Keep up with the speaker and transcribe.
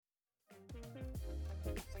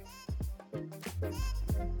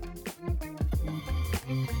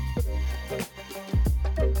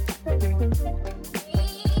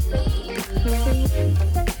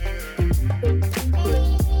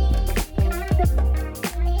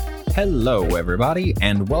Hello, everybody,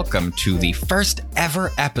 and welcome to the first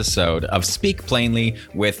ever episode of Speak Plainly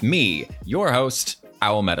with me, your host,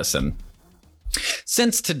 Owl Medicine.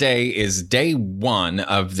 Since today is day one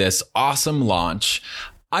of this awesome launch,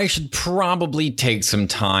 I should probably take some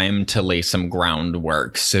time to lay some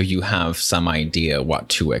groundwork so you have some idea what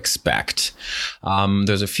to expect.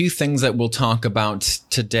 There's a few things that we'll talk about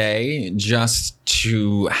today just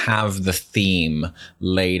to have the theme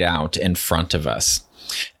laid out in front of us.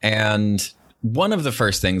 And one of the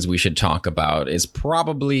first things we should talk about is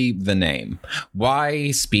probably the name.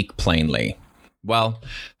 Why Speak Plainly? Well,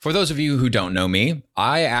 for those of you who don't know me,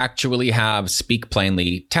 I actually have Speak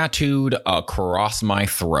Plainly tattooed across my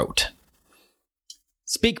throat.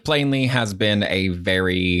 Speak Plainly has been a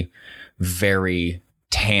very, very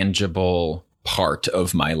tangible part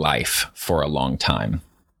of my life for a long time.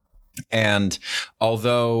 And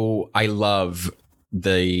although I love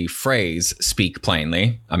the phrase speak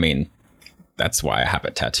plainly, I mean, that's why I have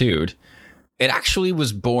it tattooed. It actually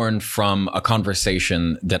was born from a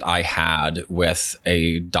conversation that I had with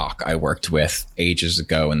a doc I worked with ages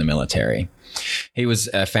ago in the military. He was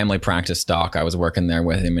a family practice doc. I was working there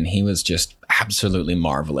with him, and he was just absolutely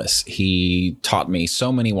marvelous. He taught me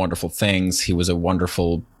so many wonderful things. He was a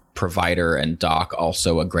wonderful provider and doc,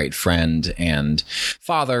 also a great friend and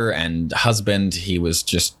father and husband. He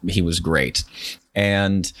was great.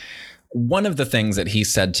 And one of the things that he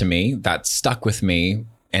said to me that stuck with me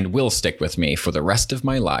and will stick with me for the rest of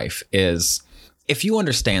my life is, if you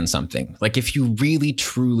understand something, like if you really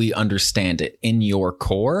truly understand it in your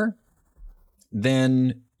core,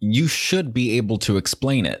 then you should be able to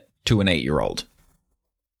explain it to an 8-year-old.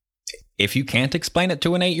 If you can't explain it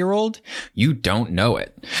to an 8-year-old, you don't know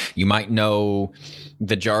it. You might know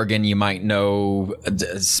the jargon, you might know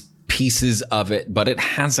pieces of it, but it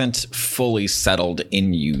hasn't fully settled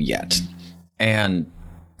in you yet. And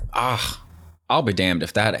I'll be damned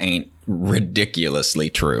if that ain't ridiculously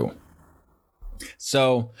true.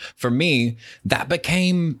 So for me, that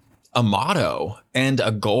became a motto and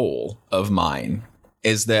a goal of mine,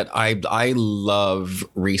 is that I love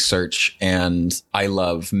research and I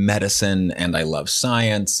love medicine and I love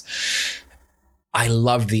science. I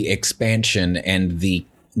love the expansion and the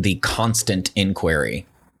constant inquiry.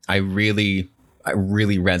 I really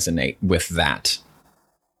resonate with that.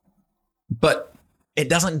 But it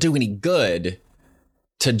doesn't do any good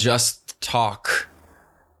to just talk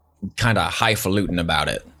kind of highfalutin about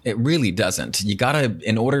it. It really doesn't. You gotta,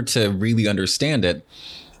 in order to really understand it,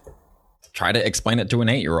 try to explain it to an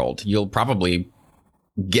 8-year-old. You'll probably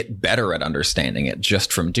get better at understanding it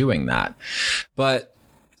just from doing that. But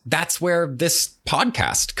that's where this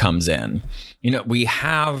podcast comes in. You know, we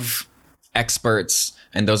have experts,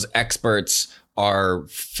 and those experts are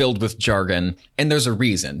filled with jargon, and there's a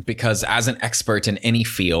reason, because as an expert in any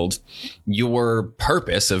field, your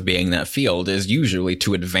purpose of being that field is usually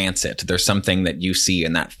to advance it. There's something that you see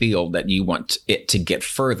in that field that you want it to get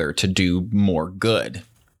further, to do more good.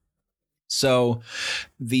 So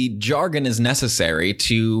the jargon is necessary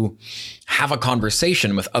to have a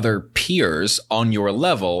conversation with other peers on your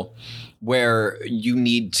level, where you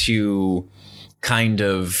need to kind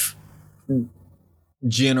of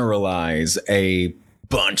generalize a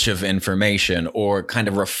bunch of information or kind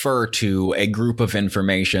of refer to a group of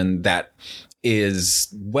information that is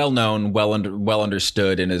well known, well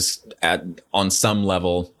understood, and is on some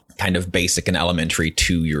level kind of basic and elementary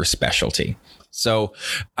to your specialty. So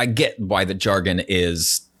I get why the jargon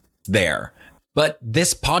is there. But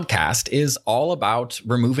this podcast is all about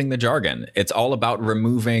removing the jargon. It's all about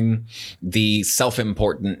removing the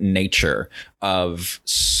self-important nature of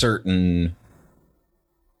certain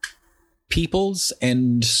peoples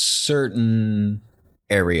and certain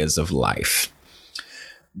areas of life.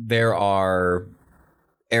 There are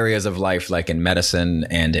areas of life, like in medicine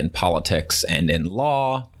and in politics and in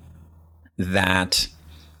law, that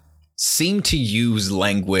seem to use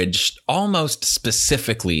language almost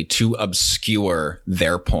specifically to obscure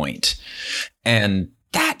their point. And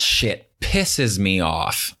that shit pisses me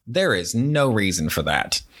off. There is no reason for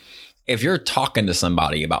that. If you're talking to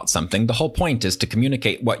somebody about something, the whole point is to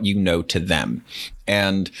communicate what you know to them.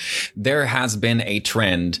 And there has been a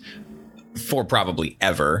trend for probably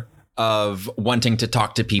ever of wanting to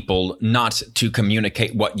talk to people not to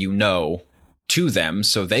communicate what you know to them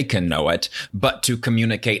so they can know it, but to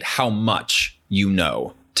communicate how much you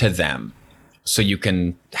know to them so you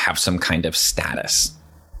can have some kind of status.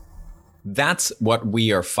 That's what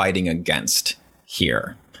we are fighting against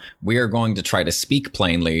here. We are going to try to speak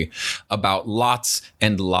plainly about lots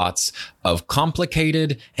and lots of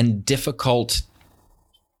complicated and difficult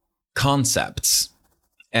concepts.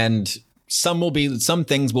 And some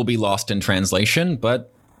things will be lost in translation,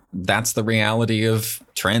 but that's the reality of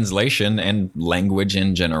translation and language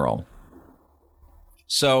in general.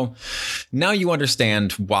 So now you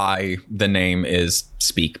understand why the name is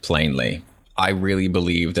Speak Plainly. I really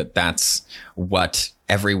believe that that's what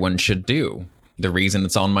everyone should do. The reason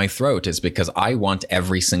it's on my throat is because I want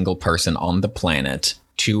every single person on the planet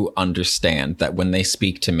to understand that when they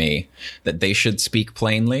speak to me, that they should speak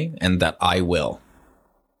plainly and that I will.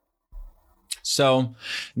 So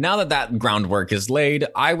now that that groundwork is laid,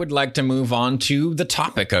 I would like to move on to the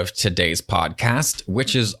topic of today's podcast,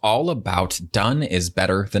 which is all about done is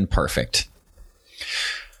better than perfect.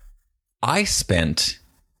 I spent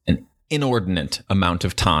an inordinate amount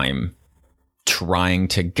of time trying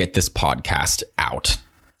to get this podcast out.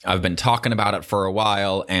 I've been talking about it for a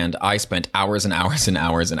while, and I spent hours and hours and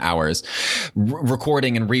hours and hours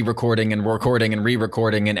recording and re-recording and recording and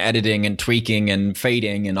re-recording and editing and tweaking and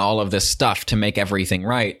fading and all of this stuff to make everything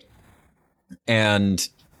right. And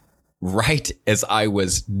right as I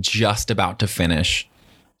was just about to finish,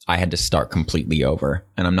 I had to start completely over.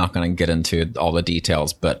 And I'm not going to get into all the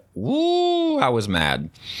details, but woo, I was mad.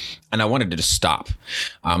 And I wanted to just stop.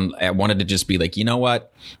 I wanted to just be like, you know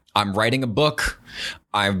what? I'm writing a book.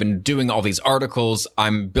 I've been doing all these articles.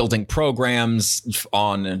 I'm building programs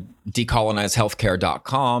on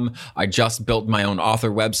decolonizehealthcare.com. I just built my own author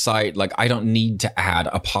website. Like, I don't need to add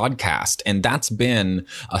a podcast. And that's been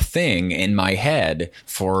a thing in my head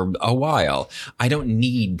for a while. I don't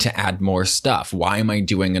need to add more stuff. Why am I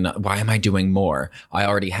doing more? I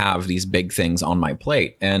already have these big things on my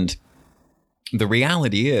plate. And the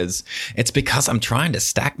reality is, it's because I'm trying to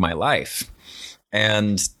stack my life.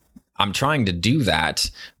 And I'm trying to do that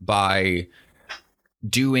by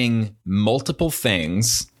doing multiple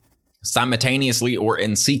things simultaneously or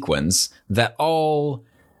in sequence that all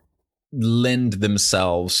lend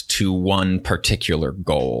themselves to one particular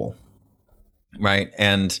goal, right?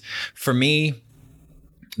 And for me,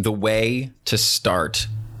 the way to start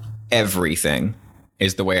everything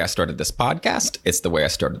is the way I started this podcast. It's the way I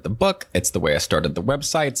started the book. It's the way I started the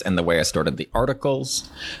websites and the way I started the articles.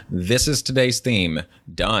 This is today's theme.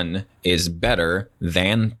 Done is better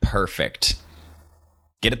than perfect.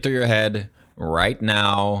 Get it through your head right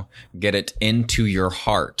now. Get it into your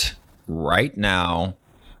heart right now.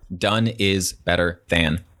 Done is better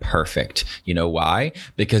than perfect. You know why?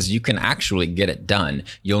 Because you can actually get it done.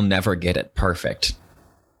 You'll never get it perfect.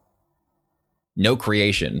 No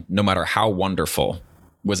creation, no matter how wonderful,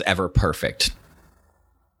 was ever perfect.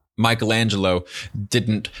 Michelangelo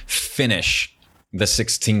didn't finish the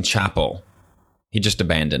Sistine Chapel. He just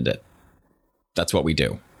abandoned it. That's what we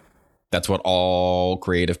do. That's what all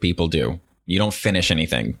creative people do. You don't finish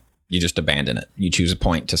anything. You just abandon it. You choose a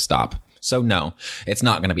point to stop. So no, it's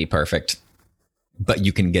not going to be perfect, but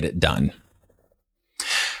you can get it done.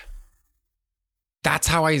 That's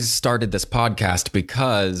how I started this podcast,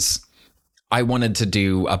 because I wanted to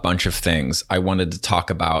do a bunch of things. I wanted to talk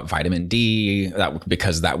about vitamin D,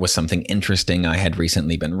 because that was something interesting. I had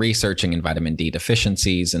recently been researching in vitamin D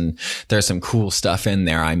deficiencies, and there's some cool stuff in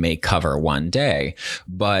there I may cover one day.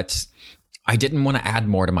 But I didn't want to add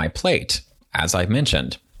more to my plate, as I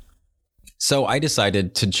mentioned. So I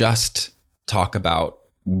decided to just talk about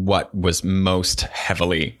what was most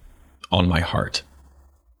heavily on my heart.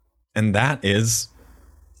 And that is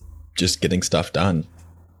just getting stuff done.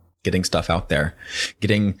 Getting stuff out there,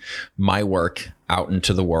 getting my work out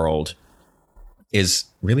into the world is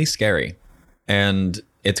really scary. And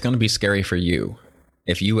it's going to be scary for you.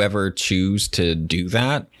 If you ever choose to do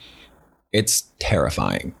that, it's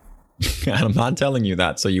terrifying. And I'm not telling you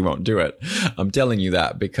that so you won't do it. I'm telling you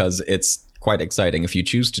that because it's quite exciting. If you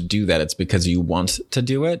choose to do that, it's because you want to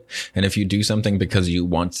do it. And if you do something because you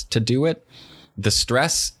want to do it, the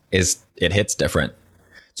stress it hits different.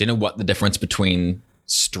 Do you know what the difference between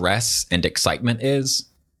stress and excitement is?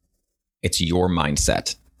 It's your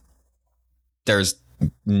mindset. There's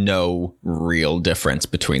no real difference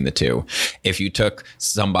between the two. If you took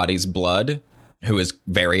somebody's blood who is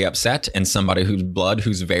very upset and somebody whose blood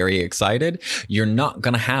who's very excited, you're not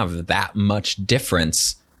going to have that much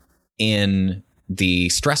difference in the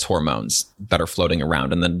stress hormones that are floating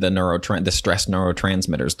around, and the stress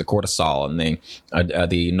neurotransmitters, the cortisol and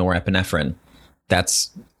the norepinephrine.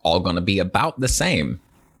 That's all going to be about the same.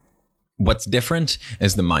 What's different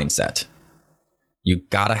is the mindset. You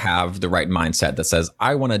got to have the right mindset that says,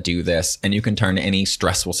 I want to do this. And you can turn any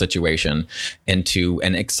stressful situation into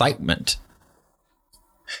an excitement.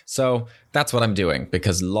 So that's what I'm doing,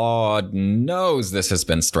 because Lord knows this has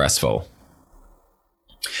been stressful.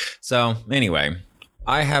 So anyway,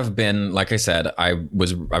 I have been, like I said, I've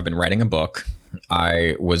been writing a book.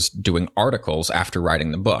 I was doing articles after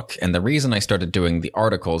writing the book. And the reason I started doing the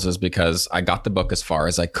articles is because I got the book as far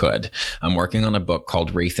as I could. I'm working on a book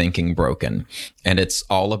called Rethinking Broken, and it's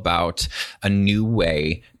all about a new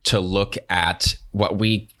way to look at what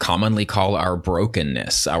we commonly call our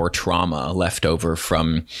brokenness, our trauma left over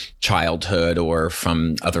from childhood or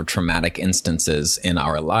from other traumatic instances in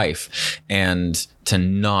our life, and to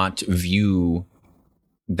not view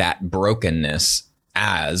that brokenness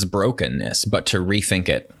as brokenness, but to rethink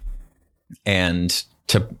it and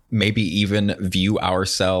to maybe even view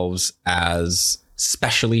ourselves as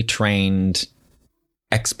specially trained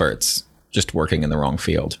experts just working in the wrong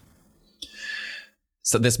field.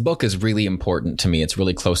 So this book is really important to me. It's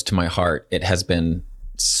really close to my heart. It has been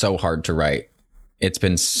so hard to write. It's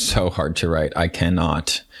been so hard to write. I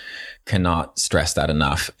cannot stress that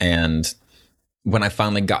enough. And when I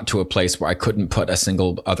finally got to a place where I couldn't put a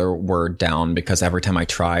single other word down because every time I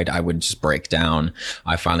tried, I would just break down,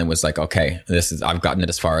 I finally was like, okay, I've gotten it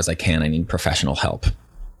as far as I can. I need professional help.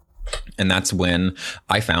 And that's when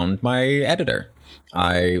I found my editor.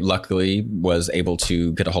 I luckily was able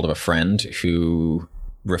to get a hold of a friend who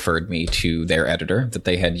referred me to their editor that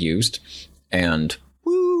they had used. And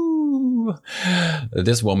woo,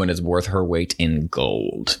 this woman is worth her weight in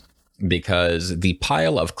gold. Because the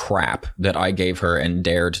pile of crap that I gave her and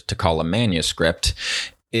dared to call a manuscript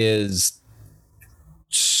is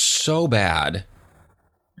so bad.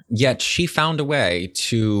 Yet she found a way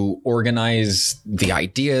to organize the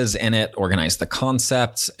ideas in it, organize the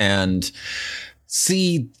concepts, and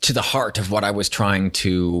see to the heart of what I was trying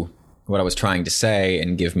to say,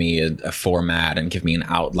 and give me a format and give me an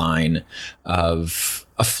outline of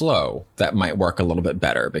a flow that might work a little bit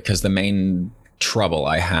better. Because the main trouble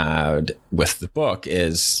I had with the book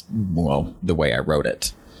is, well, the way I wrote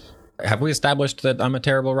it. Have we established that I'm a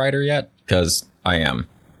terrible writer yet? Because I am.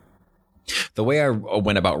 The way I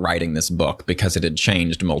went about writing this book, because it had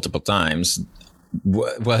changed multiple times,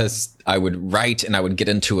 was I would write and I would get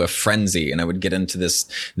into a frenzy and I would get into this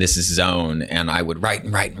zone, and I would write,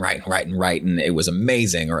 and it was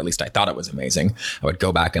amazing, or at least I thought it was amazing. I would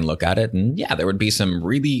go back and look at it, and yeah, there would be some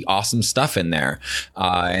really awesome stuff in there.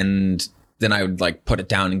 And then I would like put it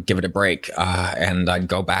down and give it a break, and I'd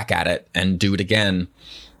go back at it and do it again.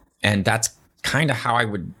 And that's kind of how I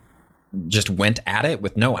would just went at it,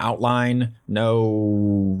 with no outline,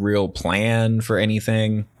 no real plan for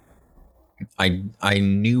anything. I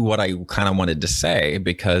knew what I kind of wanted to say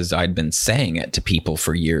because I'd been saying it to people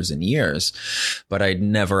for years and years, but I'd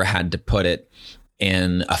never had to put it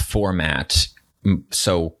in a format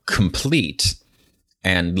so complete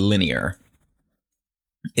and linear.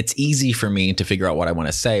 It's easy for me to figure out what I want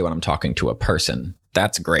to say when I'm talking to a person.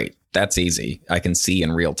 That's great. That's easy. I can see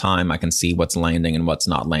in real time. I can see what's landing and what's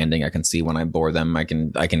not landing. I can see when I bore them. I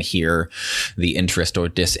can hear the interest or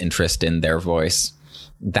disinterest in their voice.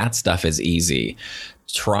 That stuff is easy.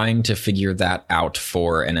 Trying to figure that out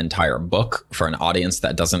for an entire book, for an audience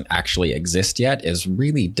that doesn't actually exist yet, is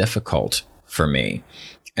really difficult for me.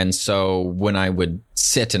 And so when I would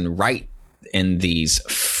sit and write in these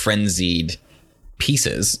frenzied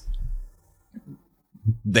pieces,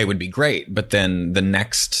 they would be great. But then the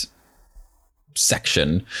next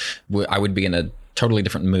section, I would be in a totally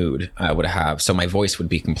different mood. So my voice would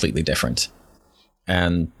be completely different.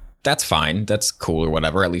 And that's fine. That's cool or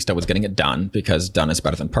whatever. At least I was getting it done, because done is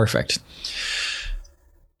better than perfect.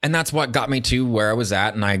 And that's what got me to where I was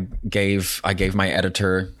at. And I gave my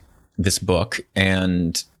editor this book.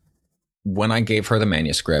 And when I gave her the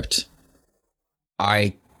manuscript,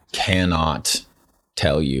 I cannot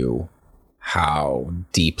tell you how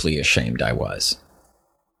deeply ashamed I was.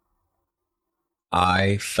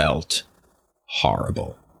 I felt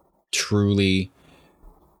horrible. Truly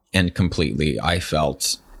and completely, I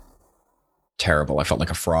felt terrible. I felt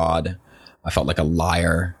like a fraud. I felt like a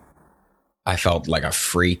liar. I felt like a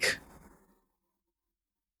freak.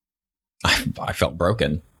 I felt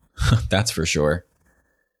broken. That's for sure.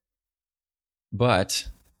 But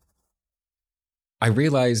I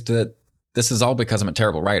realized that this is all because I'm a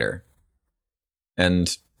terrible writer.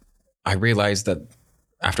 And I realized that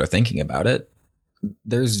after thinking about it,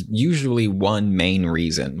 there's usually one main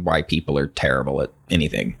reason why people are terrible at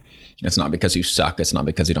anything. It's not because you suck. It's not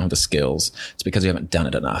because you don't have the skills. It's because you haven't done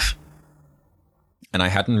it enough. And I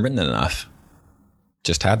hadn't written it enough.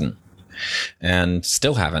 Just hadn't. And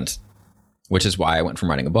still haven't. Which is why I went from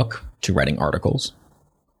writing a book to writing articles.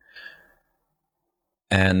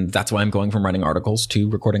 And that's why I'm going from writing articles to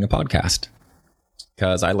recording a podcast.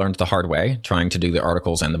 because I learned the hard way trying to do the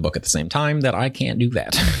articles and the book at the same time that I can't do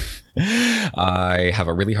that. I have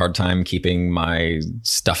a really hard time keeping my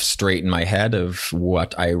stuff straight in my head of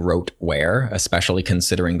what I wrote where, especially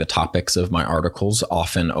considering the topics of my articles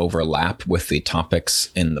often overlap with the topics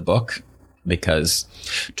in the book, because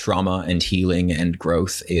trauma and healing and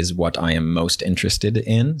growth is what I am most interested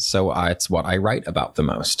in. So it's what I write about the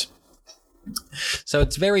most. So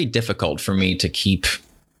it's very difficult for me to keep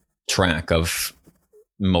track of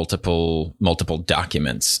multiple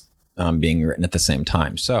documents being written at the same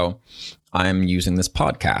time. So I'm using this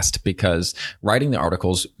podcast because writing the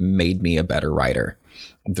articles made me a better writer.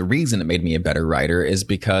 The reason it made me a better writer is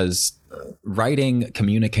because writing,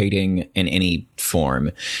 communicating in any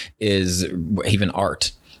form is, even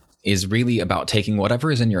art, is really about taking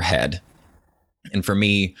whatever is in your head. And for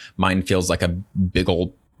me, mine feels like a big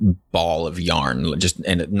old ball of yarn,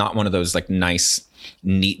 and not one of those like nice,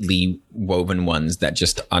 neatly woven ones that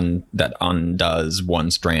just that undoes one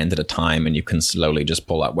strand at a time and you can slowly just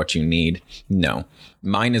pull out what you need. No,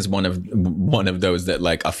 mine is one of those that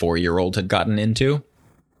like a 4-year-old had gotten into.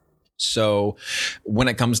 So when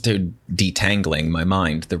it comes to detangling my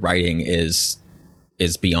mind, the writing is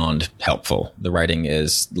beyond helpful. The writing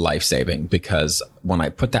is life-saving, because when I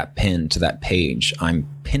put that pen to that page, I'm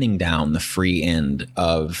pinning down the free end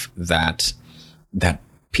of that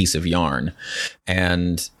piece of yarn,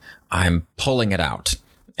 and I'm pulling it out.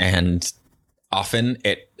 And often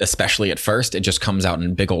especially at first, it just comes out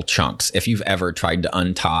in big old chunks. If you've ever tried to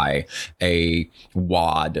untie a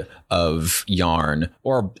wad of yarn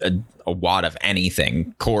or a wad of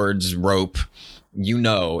anything, cords, rope, you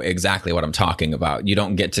know exactly what I'm talking about. You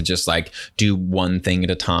don't get to just like do one thing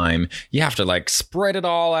at a time. You have to like spread it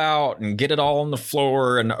all out and get it all on the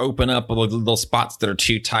floor and open up the little spots that are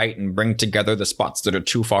too tight and bring together the spots that are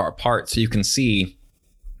too far apart, so you can see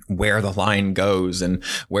where the line goes and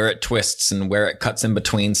where it twists and where it cuts in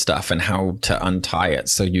between stuff and how to untie it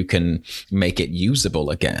so you can make it usable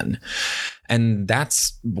again. And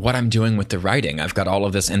that's what I'm doing with the writing. I've got all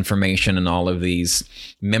of this information and all of these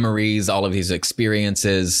memories, all of these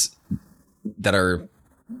experiences that are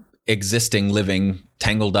existing, living,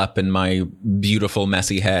 tangled up in my beautiful,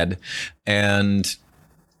 messy head. And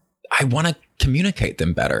I want to communicate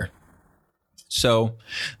them better. So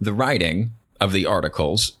the writing of the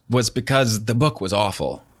articles was because the book was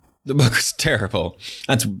awful. The book was terrible.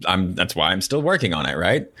 That's why I'm still working on it,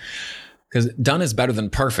 right? Because done is better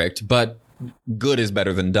than perfect, but good is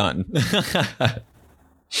better than done.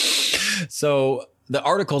 So the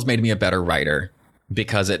articles made me a better writer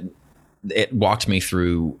because it walked me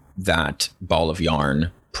through that ball of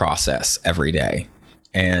yarn process every day.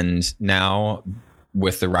 And now,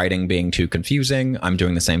 with the writing being too confusing, I'm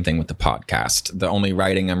doing the same thing with the podcast. The only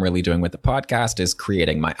writing I'm really doing with the podcast is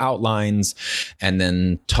creating my outlines and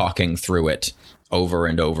then talking through it over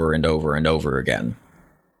and over and over and over again.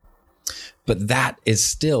 But that is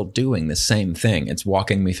still doing the same thing. It's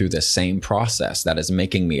walking me through the same process that is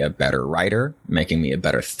making me a better writer, making me a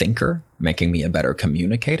better thinker, making me a better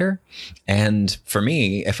communicator. And for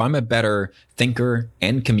me, if I'm a better thinker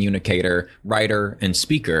and communicator, writer and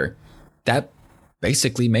speaker, that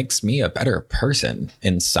basically makes me a better person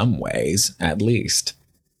in some ways, at least.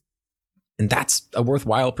 And that's a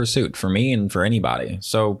worthwhile pursuit for me and for anybody.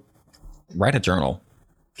 So write a journal.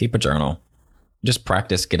 Keep a journal. Just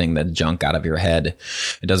practice getting the junk out of your head.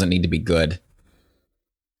 It doesn't need to be good.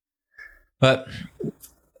 But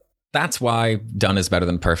that's why Done is Better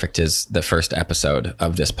Than Perfect is the first episode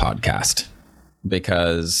of this podcast,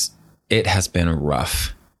 because it has been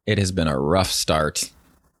rough. It has been a rough start.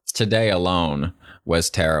 Today alone was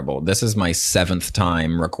terrible. This is my 7th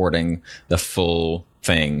time recording the full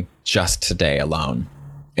thing just today alone.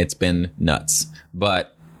 It's been nuts,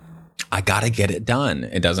 but I got to get it done.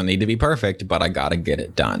 It doesn't need to be perfect, but I got to get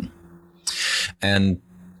it done. And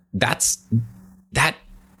that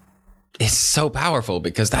is so powerful,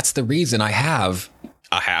 because that's the reason I have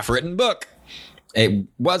a half-written book. It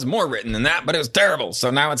was more written than that, but it was terrible.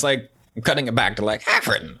 So now it's like I'm cutting it back to like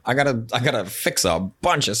half-written. I gotta fix a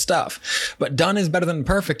bunch of stuff. But Done is Better Than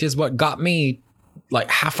Perfect is what got me like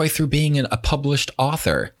halfway through being a published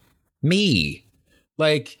author. Me.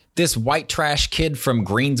 Like this white trash kid from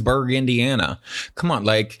Greensburg, Indiana. Come on,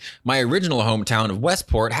 like my original hometown of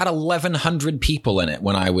Westport had 1,100 people in it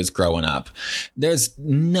when I was growing up. There's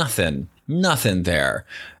nothing there.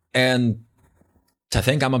 And to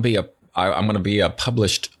think I'm going to be a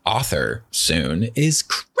published author soon is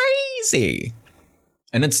crazy.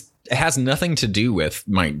 And it has nothing to do with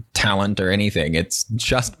my talent or anything. It's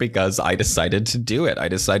just because I decided to do it. I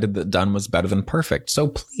decided that done was better than perfect. So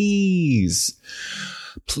please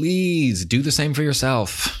please do the same for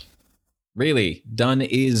yourself. Really, done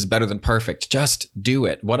is better than perfect. Just do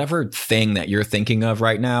it. Whatever thing that you're thinking of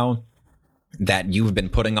right now that you've been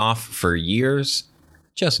putting off for years,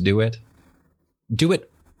 just do it. Do it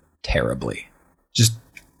terribly. Just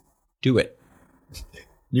do it.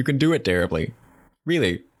 You can do it terribly.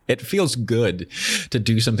 Really, it feels good to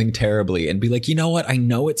do something terribly and be like, you know what? I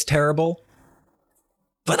know it's terrible,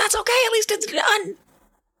 but that's okay. At least it's done.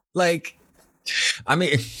 Like, I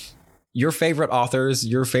mean, your favorite authors,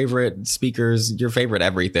 your favorite speakers, your favorite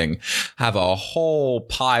everything have a whole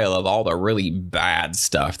pile of all the really bad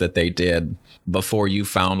stuff that they did before you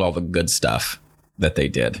found all the good stuff that they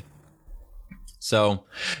did. So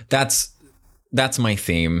that's my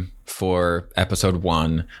theme for episode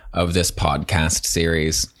 1 of this podcast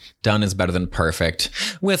series. Done is better than perfect,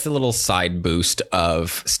 with a little side boost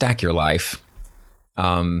of stack your life.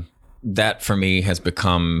 That for me has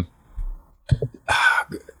become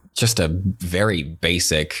just a very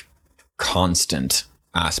basic, constant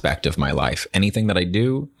aspect of my life. Anything that I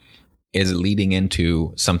do is leading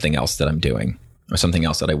into something else that I'm doing or something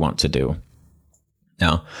else that I want to do.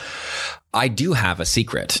 Now, I do have a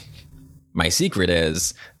secret. My secret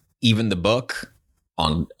is even the book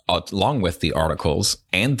along with the articles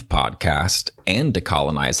and the podcast and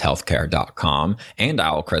decolonizehealthcare.com and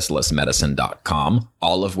owlchrysalismedicine.com,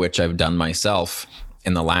 all of which I've done myself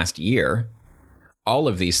in the last year. All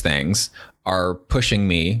of these things are pushing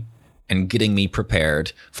me and getting me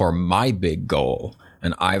prepared for my big goal.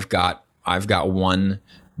 And I've got one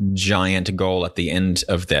giant goal at the end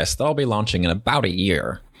of this that I'll be launching in about a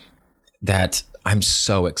year that I'm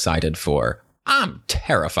so excited for. I'm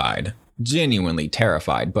terrified, genuinely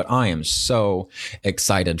terrified, but I am so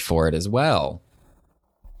excited for it as well.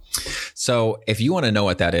 So if you want to know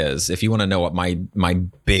what that is, if you want to know what my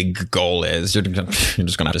big goal is, you're just going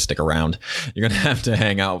to have to stick around. You're going to have to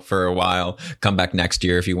hang out for a while. Come back next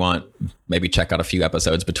year if you want. Maybe check out a few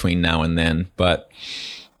episodes between now and then. But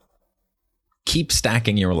keep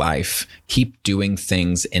stacking your life. Keep doing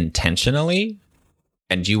things intentionally,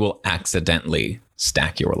 and you will accidentally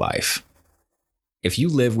stack your life. If you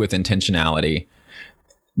live with intentionality,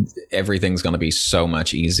 everything's going to be so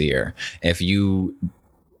much easier. If you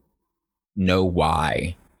know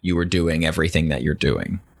why you are doing everything that you're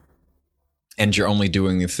doing, and you're only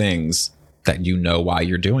doing the things that you know why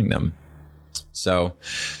you're doing them. So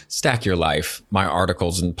stack your life. My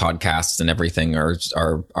articles and podcasts and everything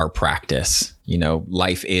are practice. You know,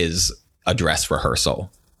 life is a dress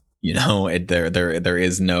rehearsal. You know, there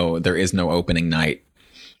is no opening night.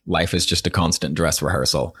 Life is just a constant dress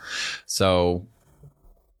rehearsal. So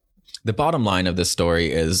the bottom line of this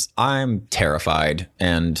story is I'm terrified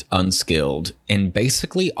and unskilled in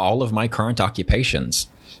basically all of my current occupations.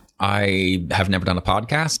 I have never done a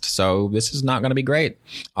podcast, so this is not going to be great.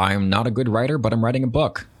 I'm not a good writer, but I'm writing a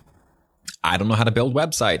book. I don't know how to build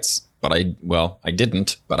websites, but I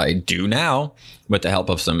didn't, but I do now with the help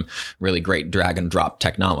of some really great drag and drop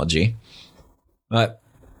technology. But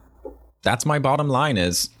that's my bottom line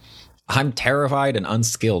is I'm terrified and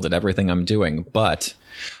unskilled at everything I'm doing, but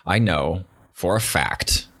I know for a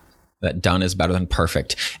fact that done is better than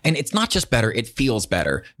perfect. And it's not just better, it feels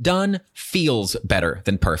better. Done feels better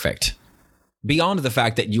than perfect. Beyond the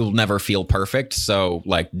fact that you'll never feel perfect, so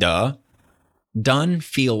like, duh. Done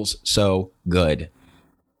feels so good.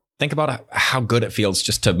 Think about how good it feels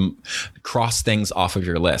just to cross things off of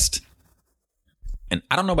your list. And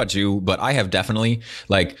I don't know about you, but I have definitely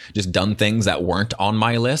like just done things that weren't on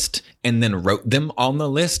my list and then wrote them on the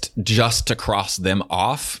list just to cross them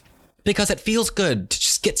off because it feels good to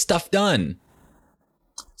just get stuff done.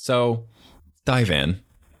 So dive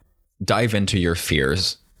into your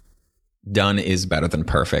fears. Done is better than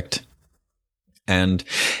perfect. And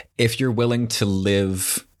if you're willing to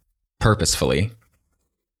live purposefully,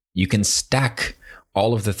 you can stack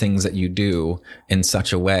all of the things that you do in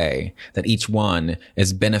such a way that each one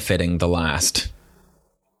is benefiting the last.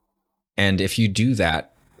 And if you do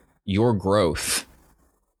that, your growth,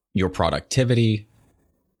 your productivity,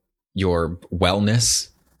 your wellness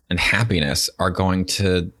and happiness are going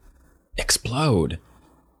to explode.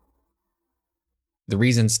 The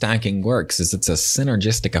reason stacking works is it's a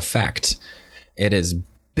synergistic effect. It is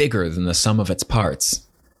bigger than the sum of its parts.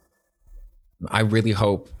 I really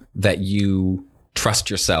hope that you trust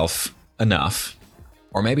yourself enough,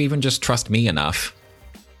 or maybe even just trust me enough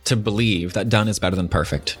to believe that done is better than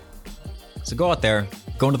perfect. So go out there,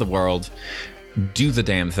 go into the world, do the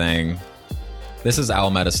damn thing. This is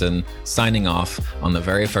Owl Medicine signing off on the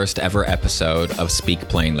very first ever episode of Speak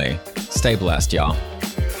Plainly. Stay blessed, y'all.